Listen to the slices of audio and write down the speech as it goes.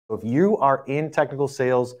If you are in technical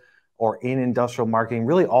sales or in industrial marketing,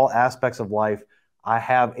 really all aspects of life, I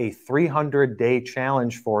have a 300-day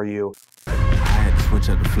challenge for you. I had to switch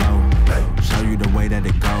up the flow, show you the way that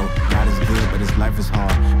it go. God is good, but his life is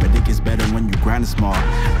hard. But it gets better when you grind it smart.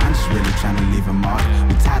 I'm just really trying to leave a mark.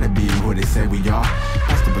 We tired of being who they say we are.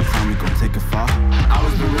 That's the baton, we gon' take it far.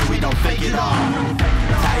 Always be real, we don't fake it all.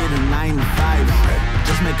 Tired of 9 to 5,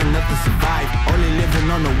 just make enough to survive. Only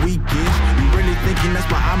living on the weekends. You really thinking that's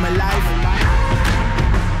why I'm alive?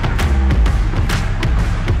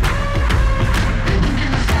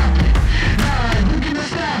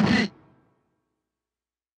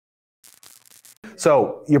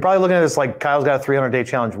 So you're probably looking at this like, Kyle's got a 300-day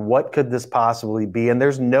challenge. What could this possibly be? And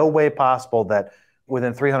there's no way possible that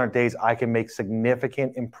within 300 days, I can make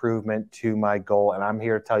significant improvement to my goal. And I'm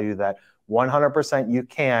here to tell you that 100% you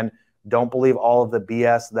can. Don't believe all of the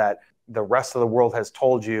BS that the rest of the world has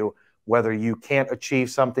told you, whether you can't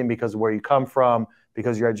achieve something because of where you come from,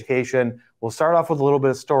 because of your education. We'll start off with a little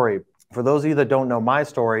bit of story. For those of you that don't know my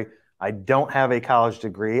story, I don't have a college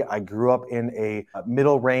degree. I grew up in a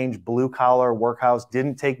middle-range, blue-collar workhouse,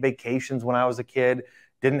 didn't take vacations when I was a kid,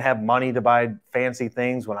 didn't have money to buy fancy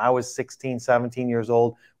things. When I was 16, 17 years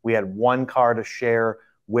old, we had one car to share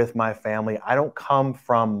with my family. I don't come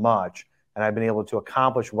from much, and I've been able to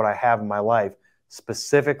accomplish what I have in my life,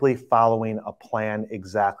 specifically following a plan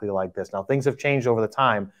exactly like this. Now, things have changed over the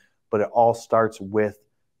time, but it all starts with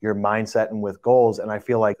your mindset and with goals. And I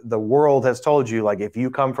feel like the world has told you, like, if you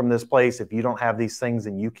come from this place, if you don't have these things,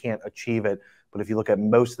 then you can't achieve it. But if you look at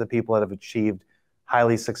most of the people that have achieved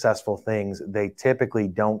highly successful things, they typically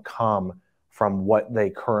don't come from what they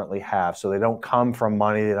currently have. So they don't come from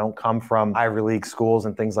money. They don't come from Ivy League schools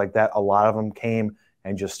and things like that. A lot of them came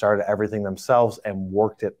and just started everything themselves and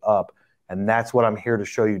worked it up. And that's what I'm here to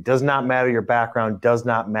show you. Does not matter your background, does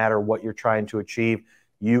not matter what you're trying to achieve.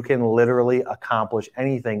 You can literally accomplish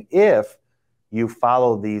anything if you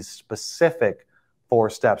follow these specific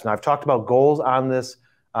 4 steps. Now, I've talked about goals on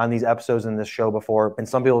these episodes in this show before, and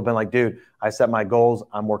some people have been like, dude, I set my goals,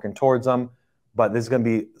 I'm working towards them, but this is going to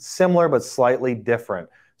be similar but slightly different.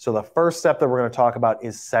 So the first step that we're going to talk about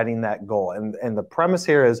is setting that goal. And the premise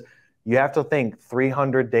here is you have to think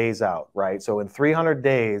 300 days out, right? So in 300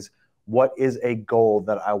 days, what is a goal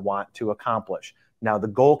that I want to accomplish? Now, the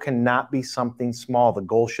goal cannot be something small. The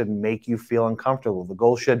goal should make you feel uncomfortable. The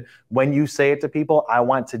goal should, when you say it to people, I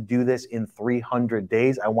want to do this in 300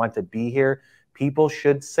 days, I want to be here, people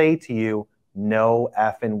should say to you, no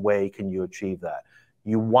effing way can you achieve that.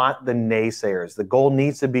 You want the naysayers. The goal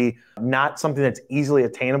needs to be not something that's easily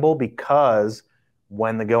attainable, because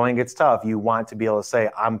when the going gets tough, you want to be able to say,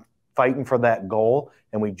 I'm fighting for that goal.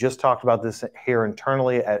 And we just talked about this here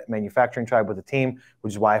internally at Manufacturing Tribe with the team,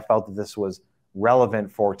 which is why I felt that this was relevant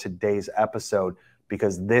for today's episode,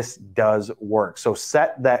 because this does work. So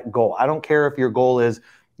set that goal. I don't care if your goal is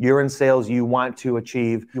you're in sales, you want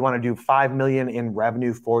to do 5 million in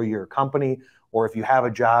revenue for your company, or if you have a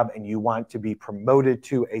job and you want to be promoted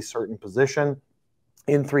to a certain position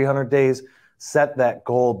in 300 days, set that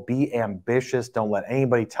goal, be ambitious. Don't let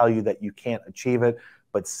anybody tell you that you can't achieve it,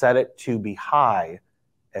 but set it to be high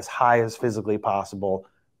as physically possible.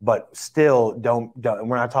 But still,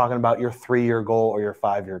 we're not talking about your 3-year goal or your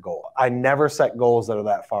 5-year goal. I never set goals that are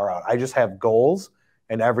that far out. I just have goals,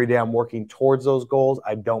 and every day I'm working towards those goals.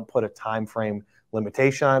 I don't put a time frame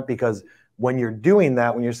limitation on it, because when you're doing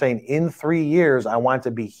that, when you're saying in 3 years, I want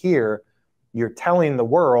to be here, you're telling the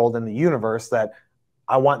world and the universe that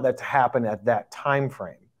I want that to happen at that time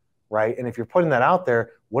frame, right? And if you're putting that out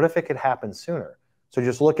there, what if it could happen sooner? So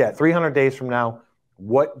just look at 300 days from now,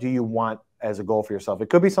 what do you want as a goal for yourself? It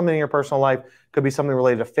could be something in your personal life, could be something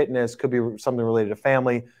related to fitness, could be something related to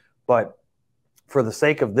family. But for the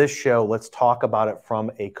sake of this show, let's talk about it from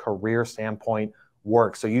a career standpoint,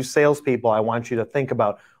 work. So you salespeople, I want you to think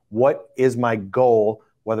about, what is my goal,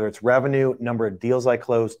 whether it's revenue, number of deals I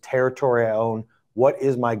close, territory I own, what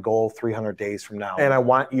is my goal 300 days from now? And I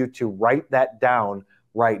want you to write that down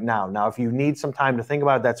right now. Now, if you need some time to think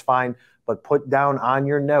about it, that's fine, but put down on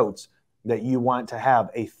your notes that you want to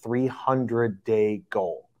have a 300-day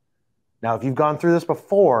goal. Now, if you've gone through this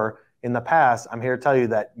before in the past, I'm here to tell you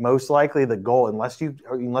that most likely the goal, unless you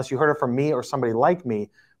heard it from me or somebody like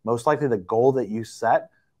me, most likely the goal that you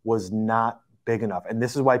set was not big enough. And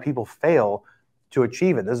this is why people fail to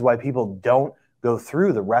achieve it. This is why people don't go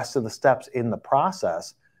through the rest of the steps in the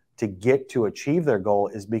process to get to achieve their goal,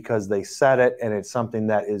 is because they set it and it's something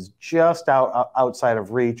that is just outside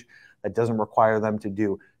of reach, that doesn't require them to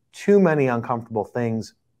do too many uncomfortable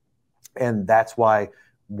things. And that's why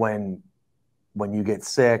when you get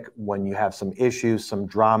sick, when you have some issues, some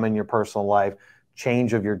drama in your personal life,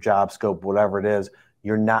 change of your job scope, whatever it is,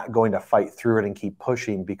 you're not going to fight through it and keep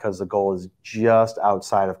pushing because the goal is just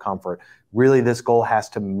outside of comfort. Really, this goal has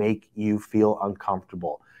to make you feel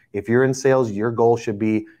uncomfortable. If you're in sales, your goal should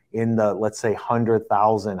be in the, let's say,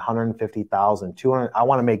 100,000, 150,000, 200. I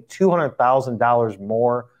want to make $200,000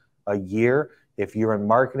 more a year. If you're in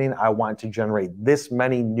marketing, I want to generate this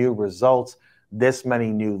many new results, this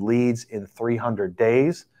many new leads in 300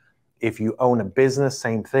 days. If you own a business,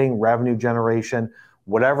 same thing, revenue generation,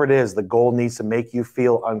 whatever it is, the goal needs to make you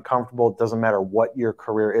feel uncomfortable. It doesn't matter what your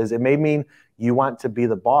career is. It may mean you want to be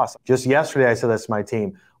the boss. Just yesterday, I said this to my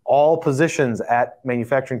team. All positions at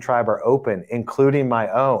Manufacturing Tribe are open, including my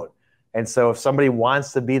own. And so if somebody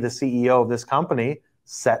wants to be the CEO of this company,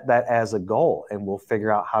 set that as a goal and we'll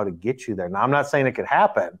figure out how to get you there. Now, I'm not saying it could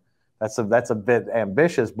happen. That's a bit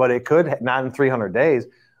ambitious, but it could, not in 300 days,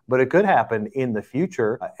 but it could happen in the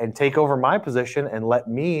future and take over my position and let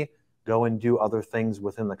me go and do other things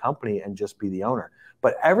within the company and just be the owner.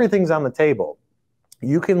 But everything's on the table.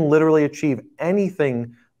 You can literally achieve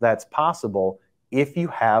anything that's possible if you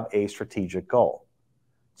have a strategic goal.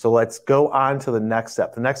 So let's go on to the next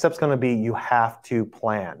step. The next step is going to be you have to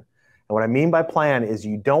plan. And what I mean by plan is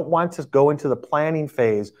you don't want to go into the planning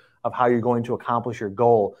phase of how you're going to accomplish your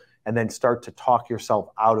goal and then start to talk yourself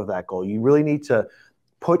out of that goal. You really need to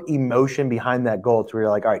put emotion behind that goal to where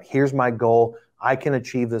you're like, all right, here's my goal. I can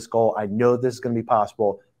achieve this goal. I know this is going to be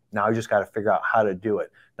possible. Now I just got to figure out how to do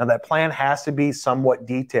it. Now that plan has to be somewhat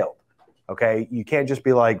detailed, okay? You can't just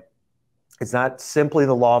be like, it's not simply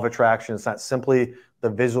the law of attraction. It's not simply the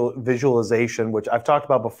visualization, which I've talked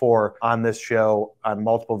about before on this show on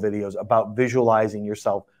multiple videos about visualizing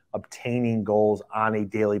yourself obtaining goals on a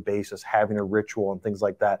daily basis, having a ritual and things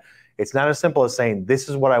like that. It's not as simple as saying, this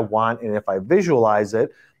is what I want. And if I visualize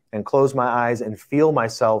it and close my eyes and feel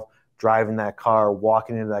myself driving that car,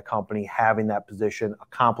 walking into that company, having that position,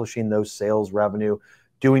 accomplishing those sales revenue,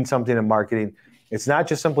 doing something in marketing. It's not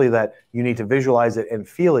just simply that you need to visualize it and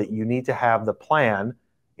feel it. You need to have the plan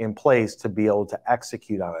in place to be able to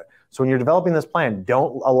execute on it. So when you're developing this plan,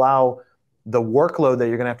 don't allow the workload that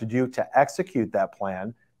you're going to have to do to execute that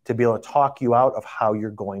plan to be able to talk you out of how you're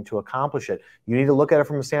going to accomplish it. You need to look at it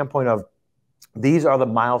from a standpoint of, these are the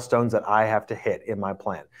milestones that I have to hit in my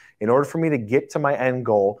plan. In order for me to get to my end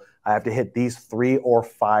goal, I have to hit these three or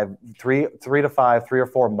four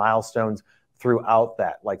milestones throughout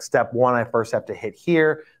that. Like step one, I first have to hit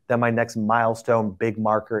here. Then my next milestone, big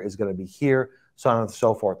marker, is going to be here, so on and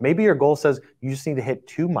so forth. Maybe your goal says you just need to hit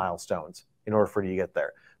 2 milestones in order for you to get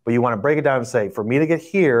there. But you want to break it down and say, for me to get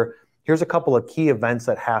here, here's a couple of key events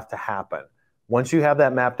that have to happen. Once you have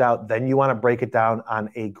that mapped out, then you want to break it down on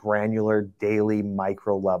a granular, daily,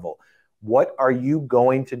 micro level. What are you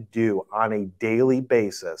going to do on a daily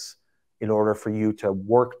basis in order for you to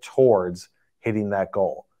work towards hitting that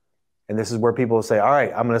goal? And this is where people will say, all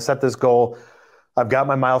right, I'm going to set this goal. I've got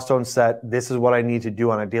my milestone set. This is what I need to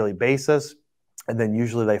do on a daily basis. And then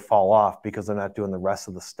usually they fall off because they're not doing the rest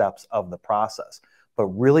of the steps of the process. But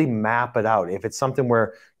really map it out. If it's something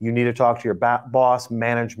where you need to talk to your boss,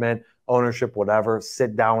 management, ownership, whatever,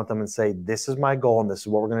 sit down with them and say, this is my goal and this is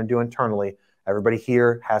what we're going to do internally. Everybody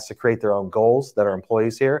here has to create their own goals that are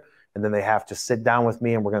employees here. And then they have to sit down with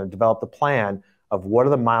me and we're going to develop the plan of what are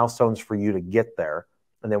the milestones for you to get there.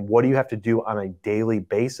 And then what do you have to do on a daily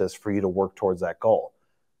basis for you to work towards that goal?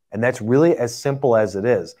 And that's really as simple as it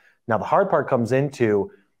is. Now, the hard part comes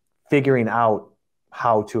into figuring out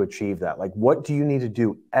how to achieve that. Like, what do you need to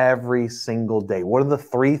do every single day? What are the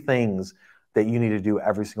 3 things that you need to do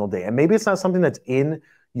every single day? And maybe it's not something that's in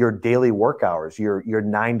your daily work hours, your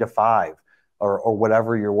 9 to 5 or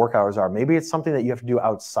whatever your work hours are. Maybe it's something that you have to do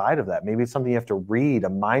outside of that. Maybe it's something you have to read, a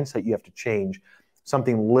mindset you have to change,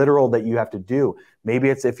 something literal that you have to do. Maybe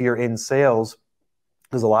it's if you're in sales,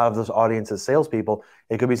 because a lot of this audience is salespeople,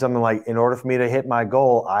 it could be something like, in order for me to hit my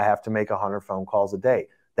goal, I have to make 100 phone calls a day.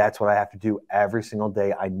 That's what I have to do every single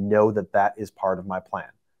day. I know that that is part of my plan.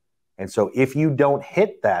 And so if you don't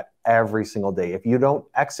hit that every single day, if you don't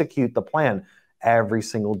execute the plan every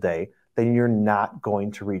single day, then you're not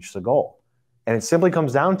going to reach the goal. And it simply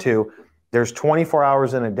comes down to, there's 24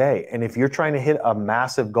 hours in a day. And if you're trying to hit a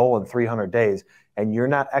massive goal in 300 days and you're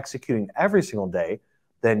not executing every single day,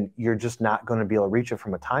 then you're just not going to be able to reach it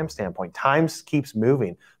from a time standpoint. Time keeps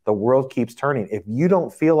moving. The world keeps turning. If you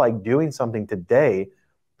don't feel like doing something today,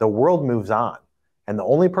 the world moves on. And the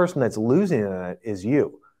only person that's losing in it is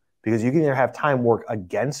you, because you can either have time work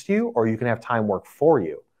against you or you can have time work for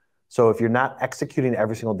you. So if you're not executing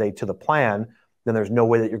every single day to the plan, then there's no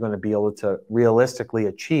way that you're going to be able to realistically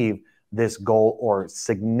achieve this goal or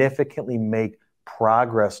significantly make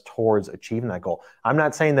progress towards achieving that goal. I'm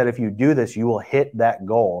not saying that if you do this, you will hit that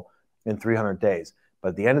goal in 300 days. But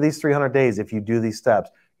at the end of these 300 days, if you do these steps,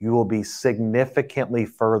 you will be significantly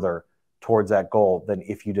further towards that goal than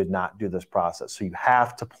if you did not do this process. So you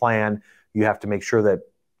have to plan. You have to make sure that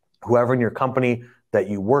whoever in your company that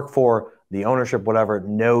you work for, the ownership, whatever,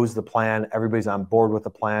 knows the plan. Everybody's on board with the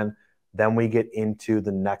plan. Then we get into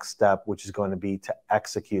the next step, which is going to be to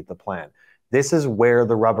execute the plan. This is where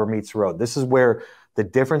the rubber meets the road. This is where the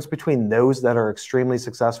difference between those that are extremely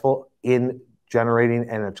successful in generating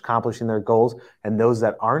and accomplishing their goals and those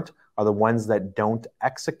that aren't are the ones that don't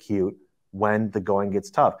execute when the going gets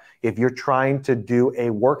tough. If you're trying to do a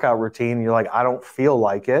workout routine and you're like, I don't feel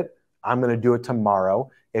like it, I'm going to do it tomorrow.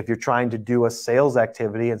 If you're trying to do a sales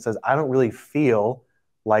activity and says, I don't really feel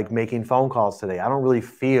like making phone calls today. I don't really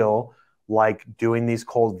feel like doing these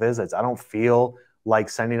cold visits. I don't feel like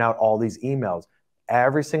sending out all these emails.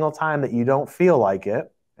 Every single time that you don't feel like it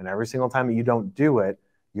and every single time that you don't do it,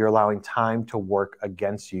 you're allowing time to work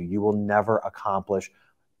against you. You will never accomplish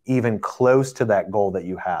even close to that goal that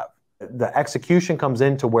you have. The execution comes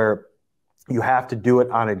into where you have to do it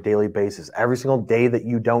on a daily basis. Every single day that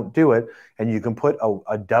you don't do it, and you can put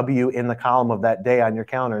a W in the column of that day on your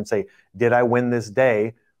calendar and say, did I win this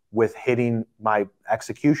day with hitting my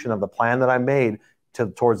execution of the plan that I made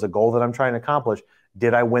towards the goal that I'm trying to accomplish?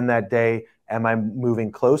 Did I win that day? Am I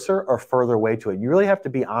moving closer or further away to it? You really have to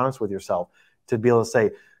be honest with yourself to be able to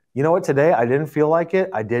say, you know what, today I didn't feel like it.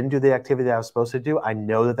 I didn't do the activity that I was supposed to do. I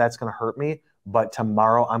know that that's going to hurt me, but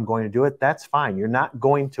tomorrow I'm going to do it. That's fine. You're not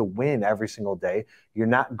going to win every single day. You're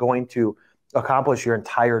not going to accomplish your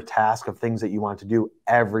entire task of things that you want to do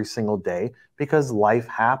every single day because life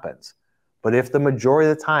happens. But if the majority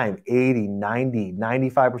of the time, 80, 90,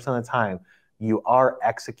 95% of the time, you are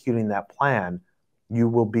executing that plan, you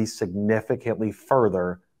will be significantly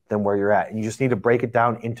further than where you're at. And you just need to break it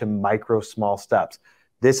down into micro, small steps.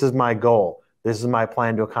 This is my goal. This is my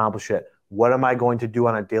plan to accomplish it. What am I going to do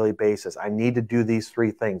on a daily basis? I need to do these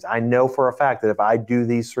 3 things. I know for a fact that if I do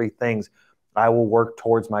these 3 things, I will work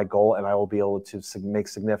towards my goal and I will be able to make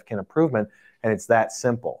significant improvement. And it's that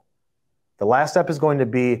simple. The last step is going to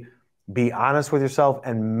be honest with yourself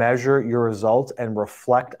and measure your results and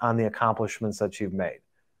reflect on the accomplishments that you've made.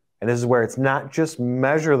 And this is where it's not just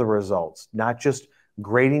measure the results, not just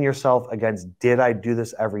grading yourself against, did I do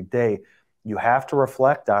this every day? You have to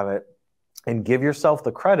reflect on it and give yourself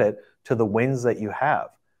the credit to the wins that you have.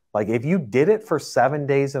 Like if you did it for 7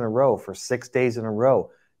 days in a row, for 6 days in a row,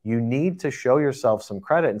 you need to show yourself some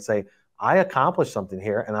credit and say, I accomplished something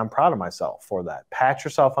here and I'm proud of myself for that. Pat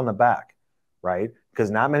yourself on the back, right? Because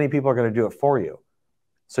not many people are going to do it for you.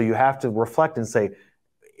 So you have to reflect and say,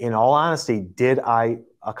 in all honesty, did I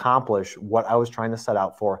accomplish what I was trying to set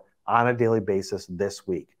out for on a daily basis this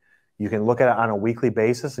week? You can look at it on a weekly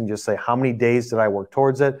basis and just say, how many days did I work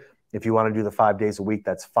towards it? If you want to do the 5 days a week,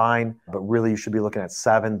 that's fine. But really, you should be looking at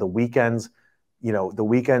 7. The weekends, the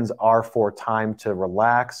weekends are for time to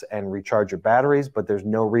relax and recharge your batteries, but there's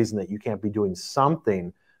no reason that you can't be doing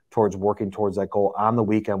something towards working towards that goal on the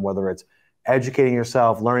weekend, whether it's educating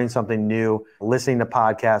yourself, learning something new, listening to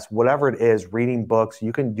podcasts, whatever it is, reading books.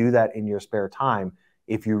 You can do that in your spare time.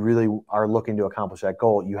 If you really are looking to accomplish that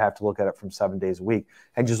goal, you have to look at it from 7 days a week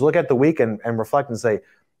and just look at the week and reflect and say,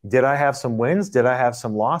 did I have some wins? Did I have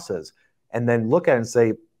some losses? And then look at it and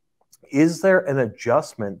say, is there an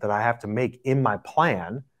adjustment that I have to make in my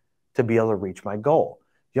plan to be able to reach my goal? Do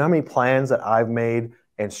you know how many plans that I've made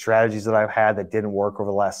and strategies that I've had that didn't work over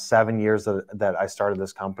the last 7 years that I started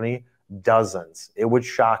this company? Dozens. It would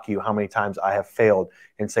shock you how many times I have failed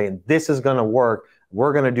in saying, this is going to work.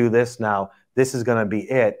 We're going to do this now. This is going to be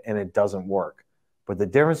it. And it doesn't work. But the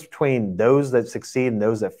difference between those that succeed and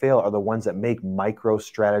those that fail are the ones that make micro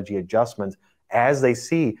strategy adjustments as they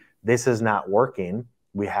see this is not working.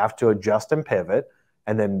 We have to adjust and pivot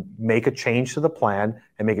and then make a change to the plan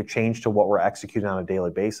and make a change to what we're executing on a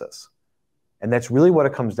daily basis. And that's really what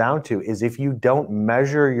it comes down to is if you don't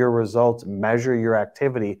measure your results, measure your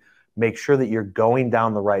activity, make sure that you're going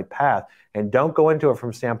down the right path and don't go into it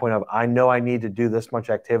from a standpoint of, I know I need to do this much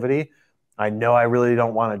activity. I know I really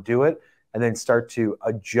don't want to do it. And then start to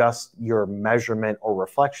adjust your measurement or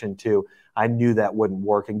reflection to, I knew that wouldn't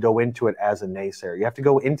work, and go into it as a naysayer. You have to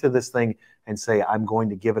go into this thing and say, I'm going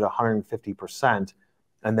to give it 150%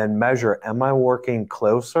 and then measure, am I working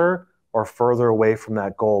closer or further away from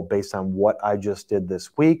that goal based on what I just did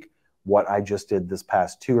this week, what I just did this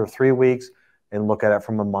past 2 or 3 weeks, and look at it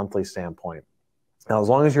from a monthly standpoint. Now, as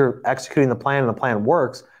long as you're executing the plan and the plan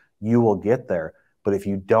works, you will get there. But if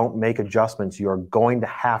you don't make adjustments, you're going to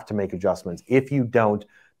have to make adjustments. If you don't,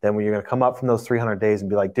 then when you're going to come up from those 300 days and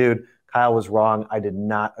be like, dude, Kyle was wrong. I did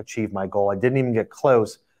not achieve my goal. I didn't even get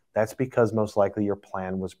close. That's because most likely your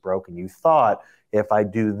plan was broken. You thought if I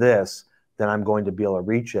do this, then I'm going to be able to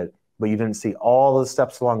reach it. But you didn't see all the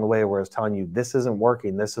steps along the way where it's telling you this isn't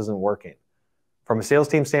working, this isn't working. From a sales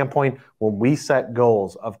team standpoint, when we set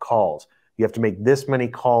goals of calls, you have to make this many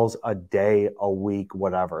calls a day, a week,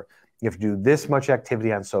 whatever. You have to do this much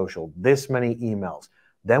activity on social, this many emails.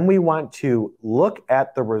 Then we want to look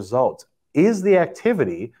at the results. Is the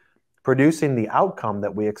activity producing the outcome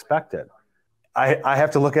that we expected? I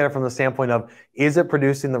have to look at it from the standpoint of, is it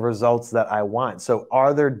producing the results that I want? So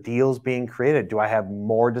are there deals being created? Do I have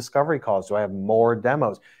more discovery calls? Do I have more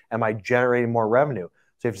demos? Am I generating more revenue?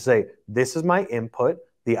 So you have to say, this is my input.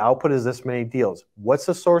 The output is this many deals. What's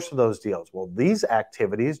the source of those deals? Well, these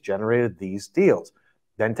activities generated these deals.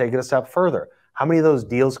 Then take it a step further. How many of those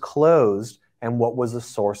deals closed and what was the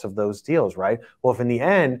source of those deals, right? Well, if in the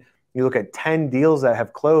end, you look at 10 deals that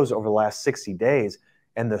have closed over the last 60 days,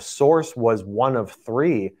 and the source was one of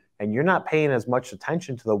 3, and you're not paying as much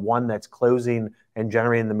attention to the one that's closing and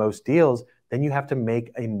generating the most deals, then you have to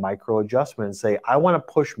make a micro adjustment and say, I want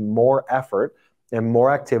to push more effort and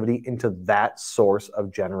more activity into that source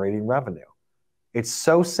of generating revenue. It's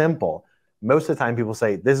so simple. Most of the time people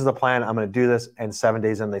say, this is the plan, I'm going to do this, and 7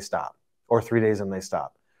 days in they stop, or 3 days in they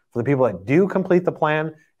stop. For the people that do complete the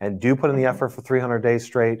plan and do put in the effort for 300 days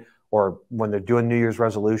straight, or when they're doing New Year's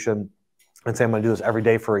resolution, and say, I'm going to do this every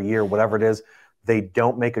day for a year, whatever it is, they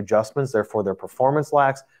don't make adjustments. Therefore, their performance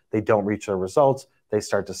lacks. They don't reach their results. They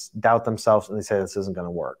start to doubt themselves, and they say, this isn't going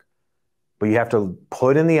to work. But you have to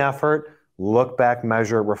put in the effort, look back,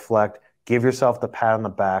 measure, reflect, give yourself the pat on the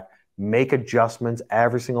back, make adjustments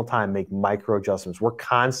every single time, make micro adjustments. We're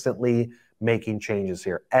constantly making changes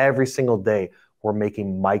here. Every single day, we're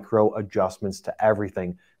making micro adjustments to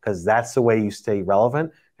everything, because that's the way you stay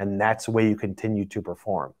relevant, and that's the way you continue to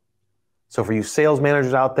perform. So for you sales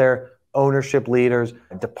managers out there, ownership leaders,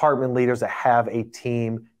 department leaders that have a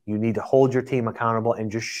team, you need to hold your team accountable and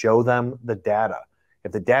just show them the data.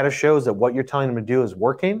 If the data shows that what you're telling them to do is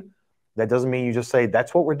working, that doesn't mean you just say,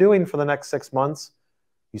 that's what we're doing for the next 6 months.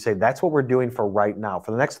 You say, that's what we're doing for right now.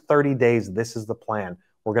 For the next 30 days, this is the plan.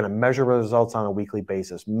 We're going to measure results on a weekly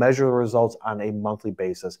basis, measure the results on a monthly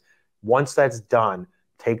basis. Once that's done,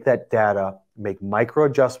 take that data, make micro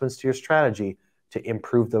adjustments to your strategy to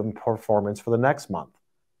improve the performance for the next month.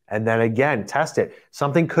 And then again, test it.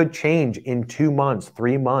 Something could change in 2 months,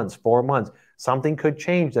 3 months, 4 months. Something could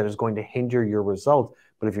change that is going to hinder your results.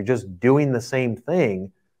 But if you're just doing the same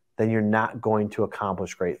thing, then you're not going to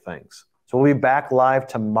accomplish great things. So we'll be back live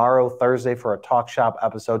tomorrow, Thursday, for a Talk Shop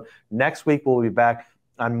episode. Next week, we'll be back.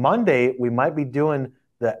 On Monday, we might be doing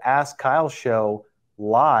the Ask Kyle show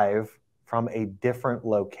live from a different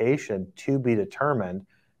location, to be determined.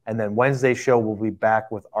 And then Wednesday's show, we'll be back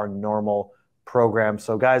with our normal program.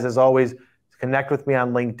 So guys, as always, connect with me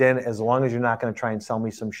on LinkedIn. As long as you're not going to try and sell me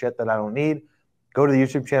some shit that I don't need, go to the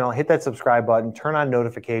YouTube channel, hit that subscribe button, turn on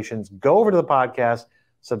notifications, go over to the podcast,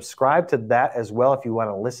 subscribe to that as well if you want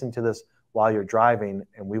to listen to this while you're driving,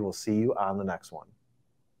 and we will see you on the next one.